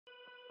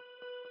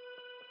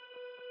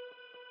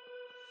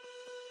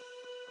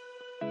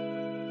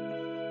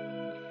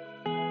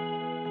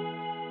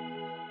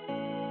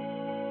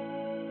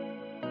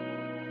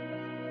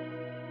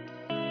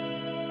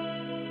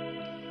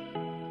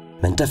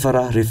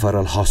Mendefera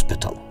Referral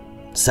Hospital,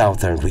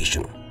 Southern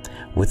Region.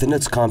 Within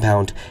its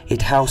compound,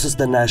 it houses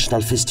the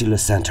National Fistula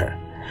Center.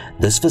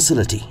 This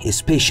facility is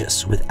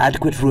spacious with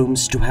adequate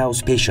rooms to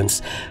house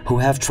patients who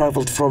have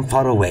traveled from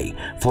far away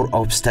for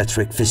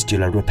obstetric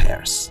fistula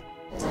repairs.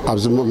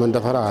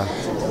 Mendefera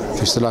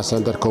Fistula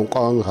Center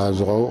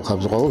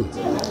خبزقون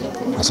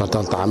أصلت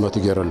تعمد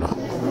تجرله.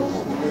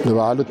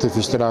 نبعلت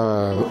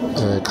فيستula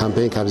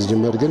campaign كابز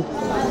جمرجن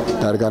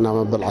درجنا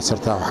من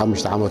بالعصرتها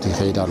وحمش تعمد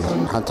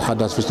تخيدله. حتى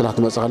حدث فيستula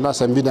تمسخلا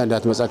سنبينا اللي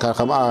تمسكها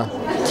خمعة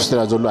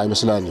فيستula زلوا أي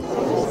مسلاني.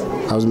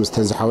 عاوز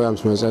مستنزح حوالي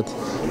أمس مزاد.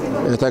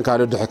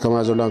 تنكالو دحك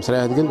كما زلوا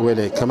مسرعة تقول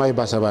ولا كما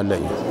يباس بالله.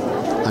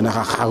 أنا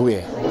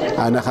خاوية.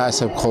 أنا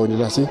خاسب خوني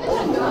لاسي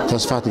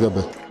تصفات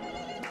قبل.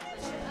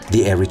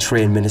 The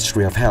Eritrean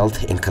Ministry of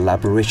Health, in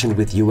collaboration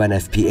with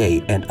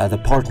UNFPA and other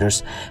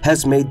partners,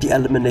 has made the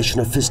elimination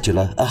of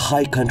fistula a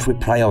high country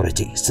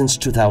priority since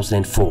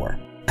 2004.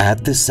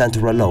 At this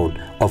center alone,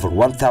 over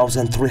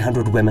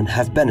 1,300 women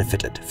have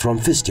benefited from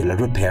fistula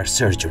repair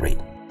surgery.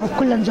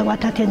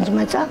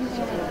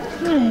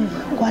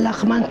 ولا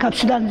خمان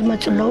كابسودان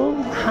زمتلو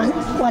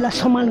ولا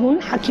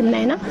سومالون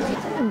حكيمنا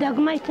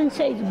دغماي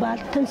تنساي زبال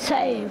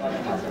تنساي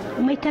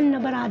ميتن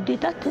نبر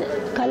عديتات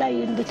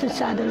كلاي اند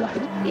تنساد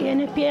الواحد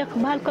يعني بي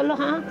قبال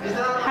كلها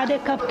حدا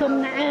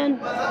كابتم نعان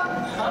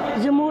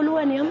زمول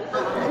ونيم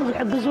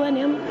عجز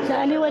ونيم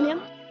سالي ونيم.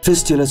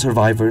 Fistula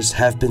survivors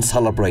have been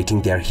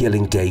celebrating their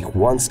healing day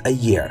once a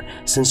year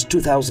since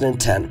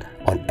 2010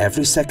 on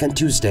every second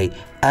Tuesday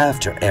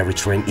after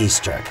Eritrean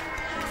Easter.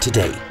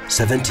 Today,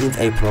 17th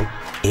April,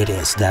 it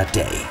is that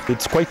day.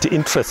 It's quite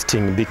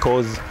interesting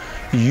because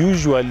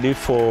usually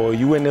for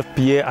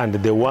UNFPA and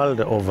the world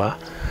over,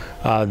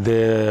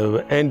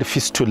 the End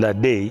Fistula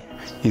Day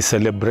is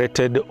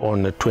celebrated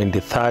on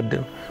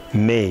 23rd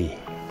May.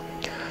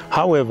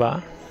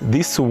 However,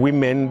 these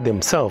women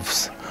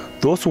themselves,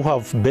 those who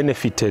have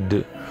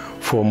benefited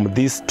from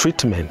this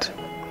treatment,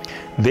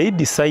 they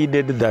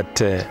decided that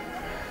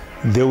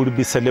they would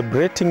be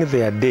celebrating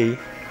their day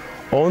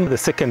on the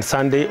second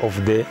Sunday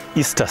of the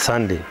Easter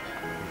Sunday.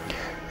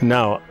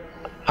 Now,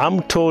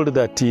 I'm told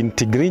that in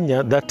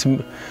Tigrinya that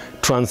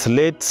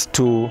translates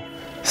to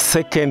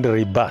second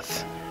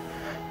rebirth,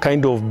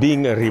 kind of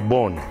being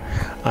reborn.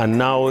 And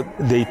now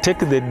they take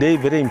the day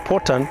very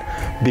important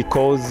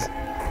because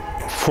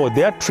for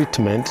their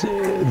treatment,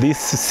 this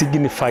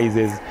signifies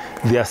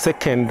their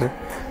second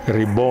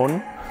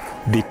reborn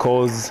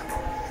because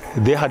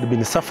they had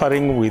been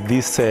suffering with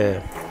this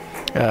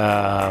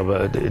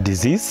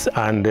disease,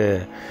 and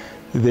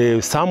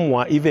some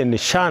were even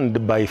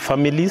shunned by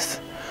families.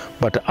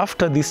 But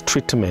after this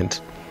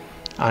treatment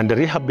and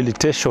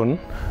rehabilitation,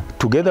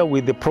 together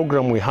with the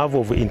program we have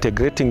of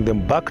integrating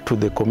them back to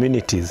the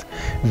communities,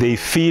 they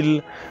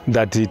feel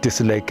that it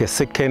is like a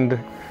second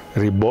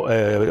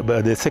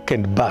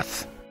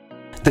birth.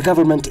 The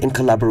government, in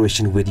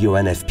collaboration with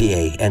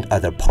UNFPA and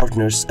other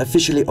partners,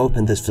 officially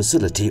opened this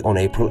facility on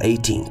April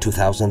 18,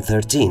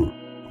 2013.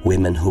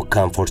 Women who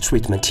come for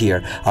treatment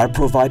here are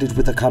provided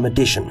with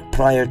accommodation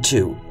prior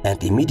to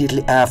and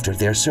immediately after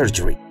their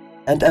surgery,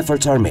 and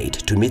efforts are made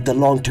to meet the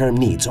long-term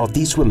needs of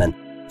these women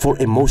for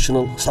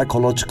emotional,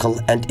 psychological,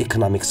 and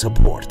economic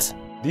support.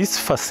 This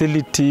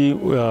facility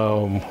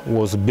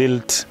was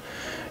built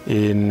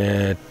in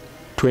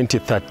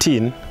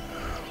 2013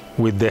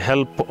 with the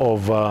help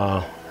of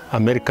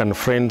American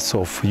friends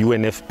of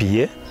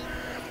UNFPA,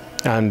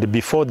 and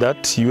before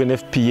that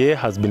UNFPA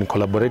has been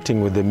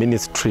collaborating with the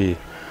Ministry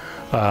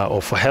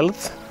of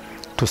Health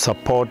to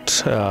support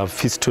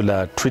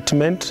fistula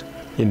treatment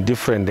in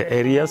different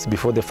areas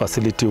before the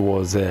facility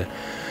was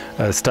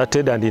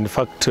started, and in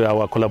fact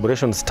our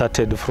collaboration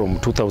started from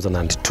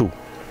 2002.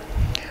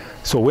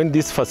 So when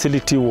this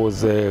facility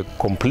was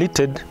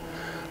completed,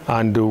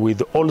 and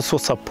with also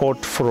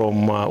support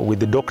from with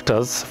the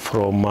doctors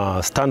from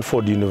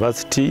Stanford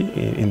University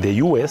in the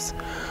US,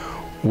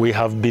 we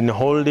have been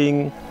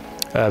holding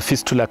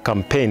fistula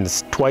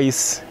campaigns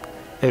twice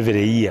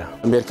every year.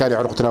 American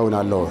عرقتنا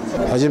ونالله.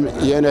 حجم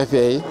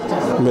UNFPA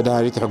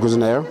مداري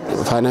تحجزنا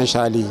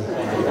financially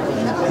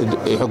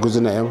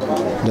يحجزنا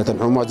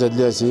لتنحوم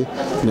زاد لاسي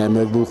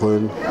نعمل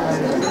بوخون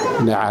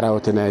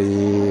نعراوتنا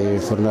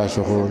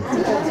فرناشخون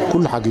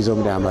كل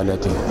حاجزهم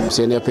نعملاتي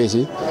سينيا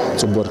بيسي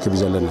تصبر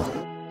كبيزلنا.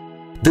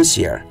 This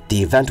year,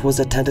 the event was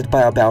attended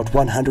by about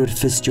 100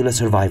 fistula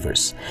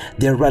survivors,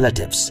 their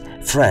relatives,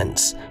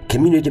 friends,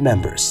 community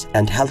members,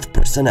 and health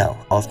personnel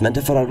of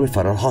Mendefera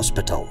Referral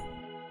Hospital.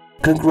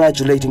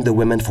 Congratulating the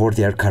women for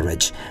their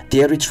courage, the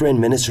Eritrean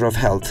Minister of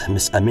Health,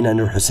 Ms. Amina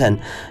Nur Hussein,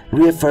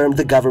 reaffirmed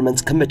the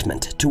government's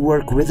commitment to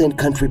work within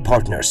country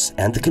partners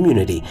and the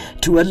community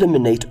to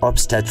eliminate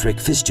obstetric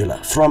fistula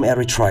from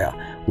Eritrea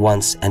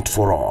once and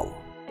for all.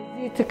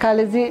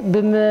 تكالزي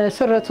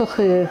بمسرته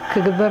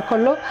كجبر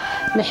كله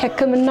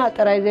نحكمنا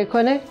ترى زي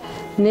كونه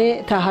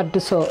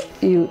نتحدثوا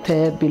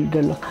يتبيل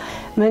دلو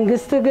من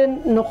قصدقن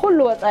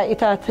نقول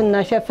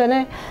وضعيتاتنا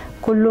شفنا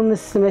كل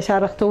مس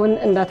مشاركتون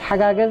إن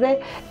تحجاجزه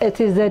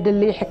اتزاد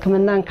اللي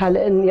حكمنا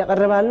كالإن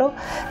يقرب له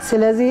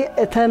سلزي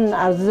تم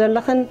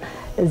عزلخن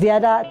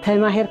زيادة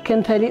تماهر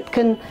كن فريد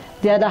كن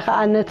زيادة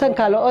خانتن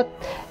كالوت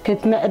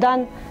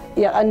كتمعدان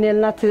يعني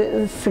لنا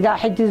سجع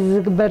حجز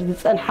برد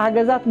أن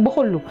حاجزات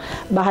بخلو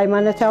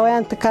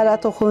بهايمانتاويان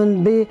تكالاتو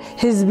خون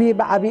بحزبي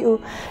بعبيو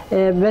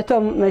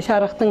بتم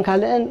مشاركتن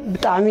كالإن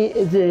بتعمي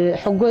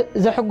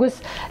زحجز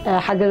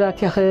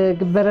حاجزات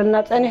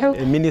يخبرنا تانيحو.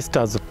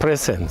 Minister's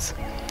presence.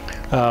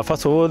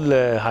 First of all,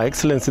 Her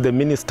Excellency the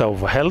Minister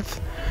of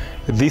Health.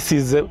 This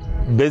is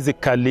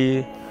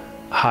basically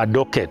her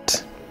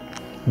docket.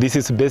 This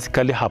is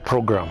basically her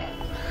program.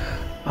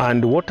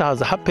 And what has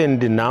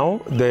happened now,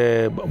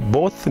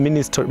 both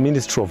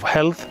Ministry of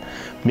Health,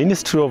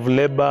 Ministry of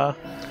Labor,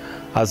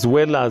 as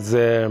well as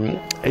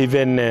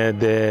even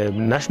the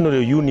National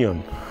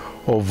Union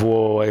of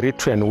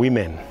Eritrean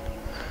Women,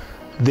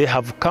 they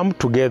have come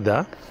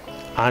together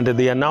and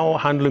they are now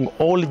handling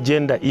all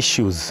gender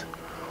issues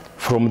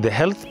from the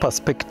health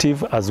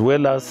perspective as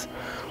well as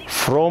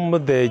from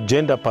the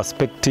gender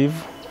perspective,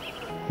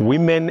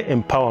 women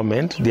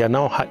empowerment. They are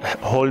now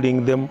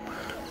holding them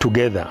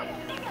together.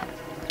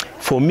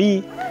 For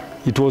me,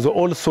 it was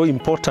also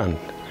important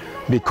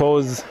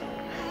because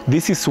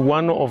this is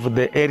one of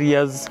the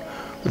areas,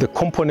 the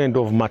component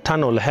of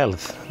maternal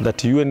health that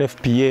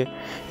UNFPA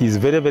is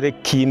very, very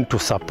keen to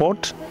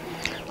support.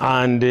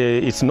 And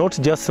it's not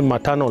just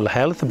maternal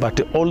health, but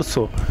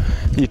also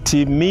it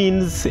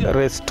means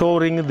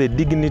restoring the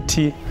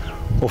dignity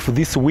of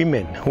these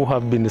women who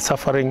have been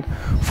suffering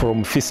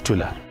from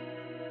fistula.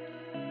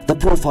 The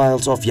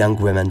profiles of young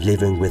women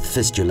living with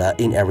fistula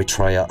in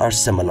Eritrea are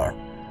similar.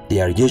 They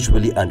are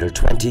usually under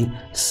 20,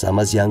 some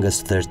as young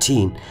as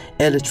 13,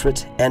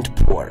 illiterate and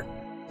poor.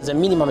 The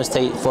minimum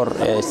stay for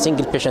a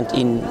single patient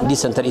in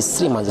this center is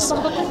 3 months,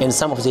 and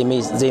some of them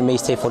may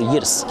stay for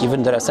years.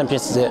 Even there are some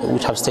patients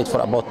which have stayed for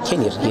about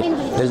 10 years here.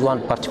 There is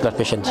one particular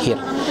patient here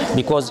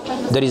because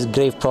there is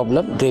grave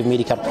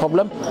medical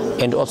problem,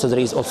 and also there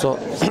is also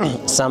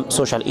some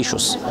social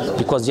issues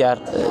because they are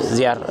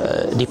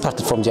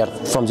departed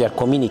from their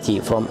community,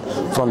 from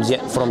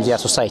their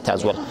society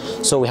as well.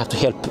 So we have to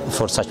help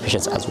for such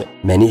patients as well.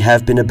 Many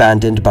have been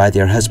abandoned by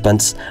their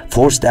husbands,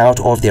 forced out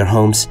of their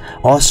homes,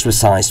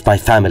 ostracized by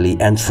family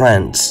and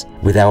friends.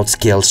 Without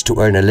skills to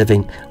earn a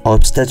living,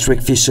 obstetric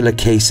fistula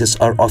cases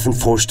are often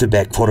forced to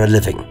beg for a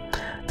living.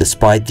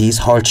 Despite these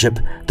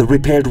hardships, the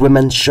repaired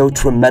women show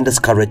tremendous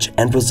courage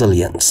and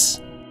resilience.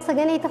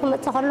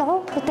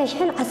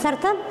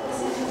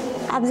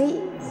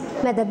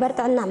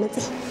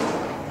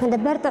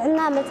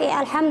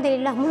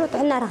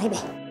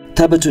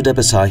 Tabatu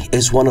Debesai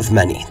is one of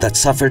many that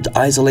suffered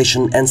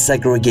isolation and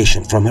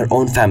segregation from her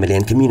own family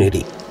and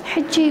community.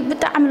 حجي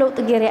بتعملوا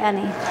تجاري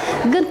أنا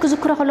قل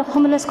كذكره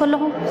كلهم لس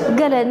كلهم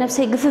قال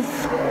نفسي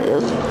قفف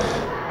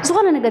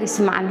زغنا نقدر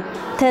يسمعني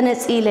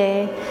تنس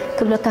إلى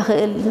قبل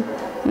كخيل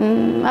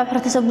أبحر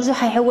تسبزو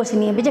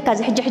حيحوسني بيجك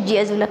هذا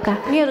حجي أزولك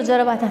غير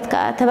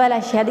زرباتك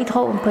تبلاش هذه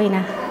تخون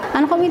كوينة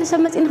أنا قومي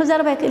لسمت إن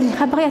خزربك اللي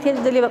خبريات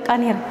هذا اللي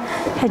بقانير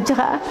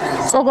حجها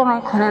صوغ ما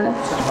يكون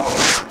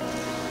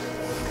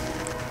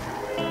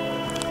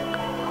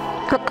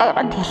بقى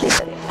عندي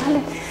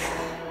اللي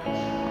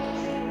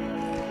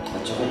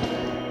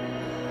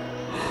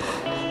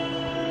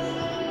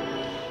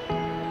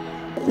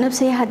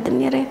نفسي هاد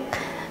ميرك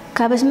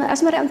كابس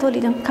أسمر أم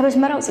توليدهم كابس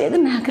مرة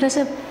وسيدنا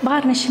هكرسب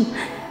بغار نشم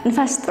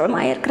نفاس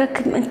طعماير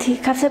كرك أنتي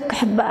كافسب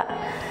كحبة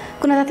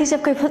كنا تاتي سب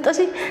كيف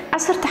تقصي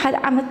عصرت حد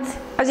عمت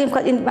عزيم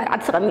قادين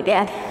بعد ثقمي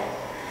يعني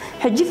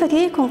حجي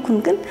فكي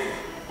كون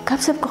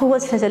كافسب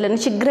كهوز فزلنا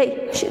شجري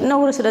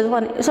نورس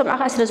رزوان سمع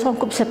خاص رزوان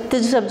كبسب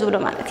تزسب زبده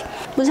مالتي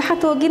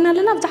بزحت وجينا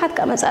لنا بزحت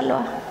كأمس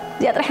الله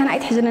زياد رح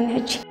نعيد حزننا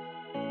حجي.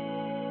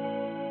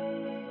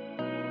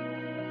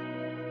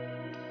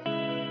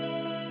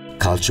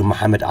 Kalchum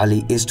Muhammad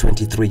Ali is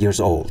 23 years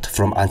old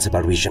from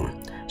Ansabar region.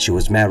 She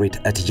was married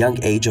at a young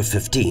age of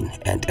 15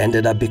 and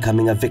ended up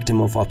becoming a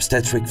victim of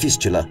obstetric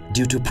fistula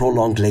due to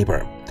prolonged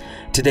labor.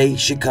 Today,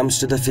 she comes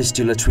to the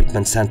Fistula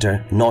Treatment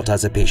Center not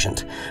as a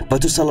patient,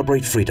 but to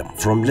celebrate freedom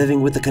from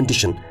living with the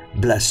condition,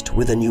 blessed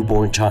with a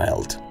newborn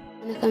child.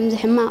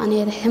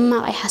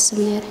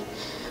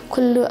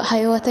 كل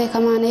حيواتي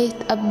كمان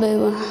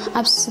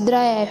أبس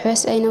دراي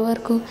يحس أين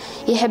وركو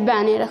يحب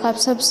عني ركاب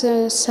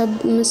سب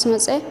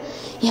مسمسة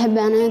يحب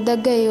عني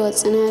دقة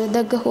يوصنا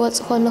دقة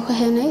وص خلك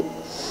هنا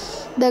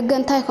دقة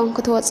انتاي كم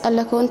كتوص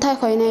لك وانتاي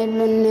كوينا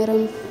يلون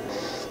نرم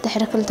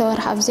تحرك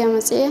التوارح أبزيا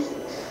مسئة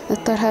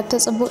التوارح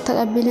بتصبق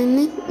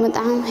تقبلني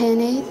مدعم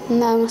هنا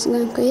نا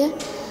مسجون كيه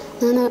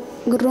أنا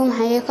قروم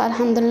حياك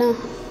الحمد لله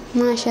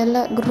ما شاء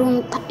الله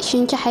قروم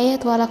شنش حياة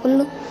ولا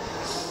كله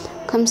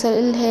كمسل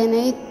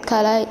الهنايت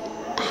كلاي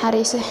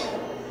حريسه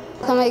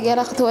كما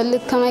يجرقت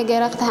ولد كما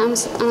يجرقت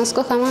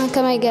أمسكو كمان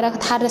كما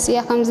يجرقت حرس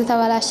يا كم زت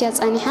ولا أشياء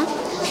صانحة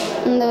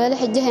ندوالي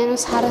حجة هنا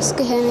مس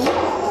حرسك هنا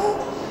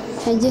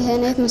حجة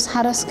هنا مس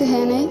حرسك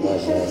هنا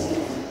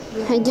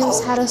حجة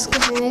مس حرسك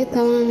هنا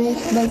كمان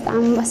بس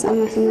عم بس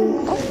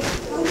أمسكو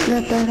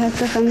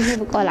ده كم زت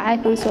بقول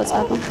عايكم سوت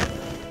أبو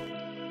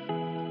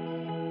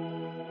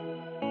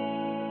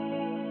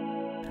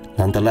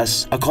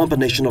Nonetheless, a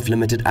combination of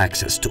limited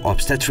access to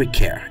obstetric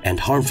care and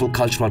harmful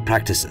cultural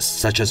practices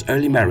such as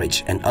early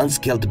marriage and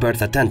unskilled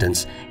birth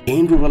attendance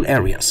in rural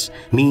areas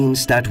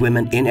means that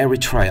women in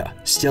Eritrea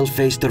still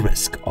face the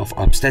risk of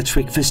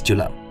obstetric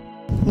fistula.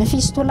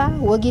 نفيستولا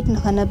وجد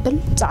نخنبل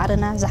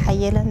تعرنا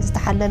زحيلن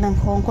زتحللن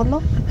كون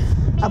كله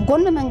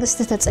أبقولنا من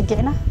قصة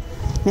تسجعنا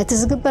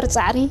نتزجبر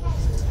تعري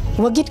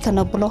وجد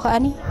كنبلو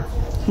خاني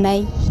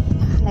ناي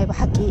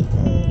بحكي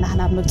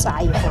نحنا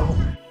بنتصعيه.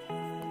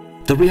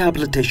 The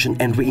rehabilitation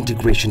and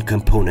reintegration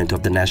component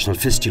of the National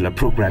Fistula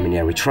program in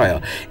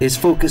Eritrea is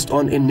focused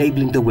on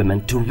enabling the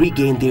women to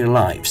regain their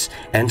lives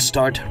and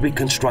start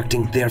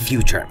reconstructing their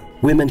future.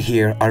 Women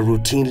here are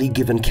routinely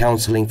given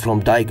counseling from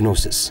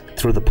diagnosis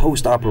through the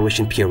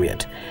post-operation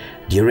period.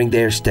 During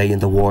their stay in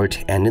the ward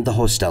and in the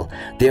hostel,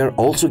 they are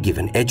also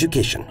given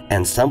education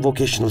and some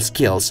vocational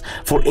skills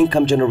for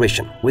income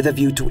generation with a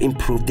view to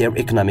improve their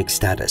economic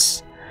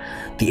status.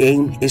 The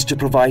aim is to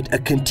provide a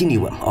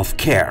continuum of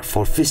care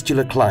for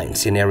fistula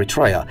clients in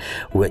Eritrea,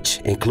 which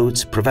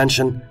includes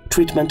prevention,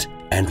 treatment,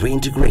 and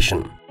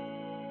reintegration.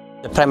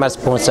 The primary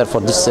sponsor for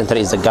this center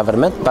is the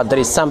government, but there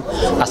is some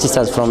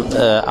assistance from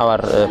our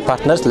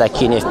partners like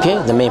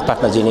UNFPA, the main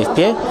partners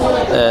UNFPA.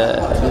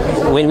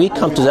 When we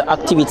come to the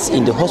activities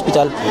in the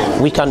hospital,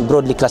 we can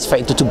broadly classify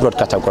into two broad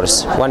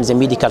categories. One is the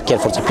medical care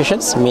for the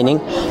patients, meaning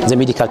the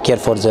medical care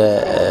for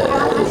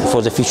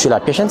the fistula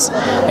patients,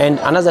 and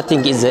another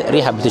thing is the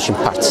rehabilitation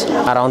part.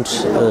 Around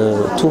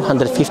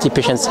 250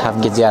 patients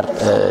have get their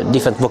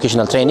different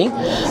vocational training,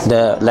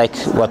 the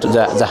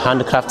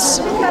handcrafts,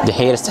 the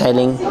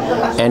hairstyling,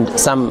 and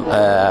some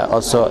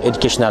also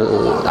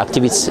educational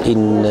activities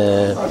in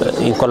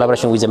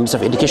collaboration with the Ministry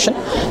of Education.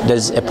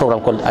 There's a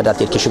program called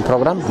Adult Education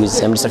Program with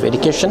the Ministry of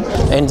Education,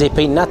 and they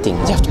pay nothing.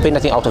 They have to pay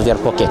nothing out of their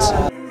pockets.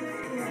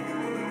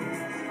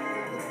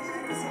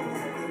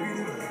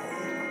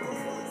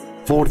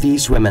 For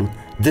these women,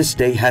 this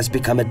day has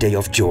become a day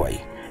of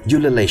joy,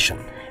 jubilation,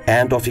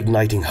 and of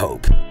igniting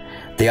hope.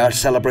 They are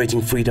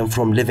celebrating freedom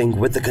from living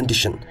with the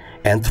condition,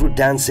 and through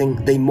dancing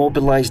they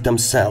mobilize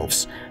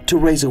themselves to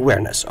raise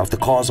awareness of the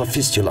cause of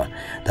fistula,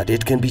 that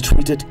it can be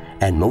treated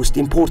and, most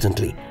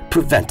importantly,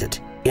 prevented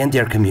in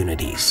their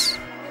communities.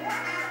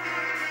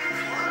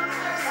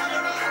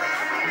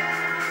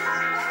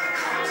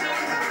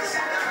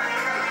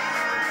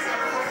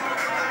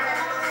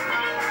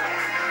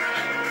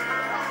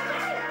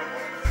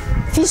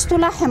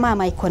 فيستولا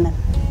حمام يكونن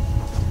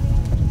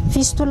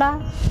فيستولا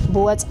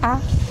بوضع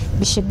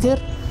بشجر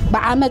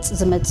بعمد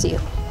زمتزير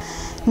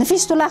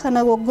نفيستولا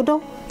خنا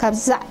وجدو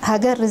كابزع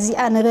هاجر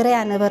رزيقة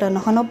نبرة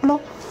نخنبلو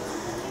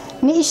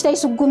نيشتاي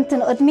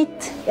سجومتن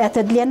أدميت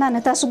يتدلينا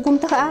نتا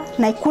سجومتها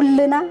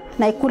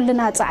ناي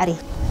كلنا تعري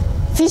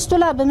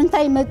فيستولا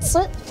بمنتاي متص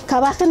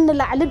كباخن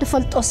العلد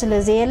دفلت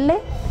أصل زيلة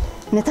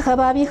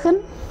نتخبابيخن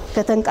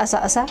كتنك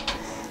أسا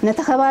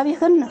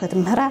نتخبابيخن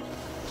نختمهرا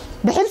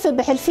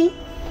بحلفي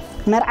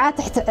مرعى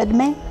تحت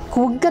أدمي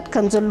كوجد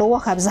كم زلوا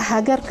خبز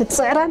حجر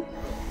كتصعران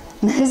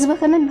نحزب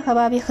خنن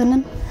خبابي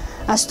خنن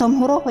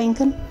أستمهرو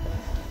وينكن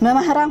ما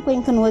مهران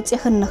وينكن وتي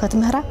خن نخت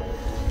مهرا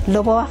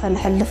لبوا خن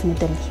حلف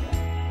ندلي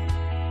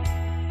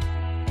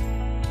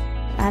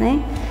أنا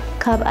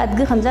كاب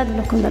أدق خمزات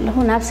لكم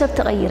دلهو نفسه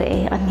تغير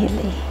إيه أنهي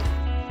ليه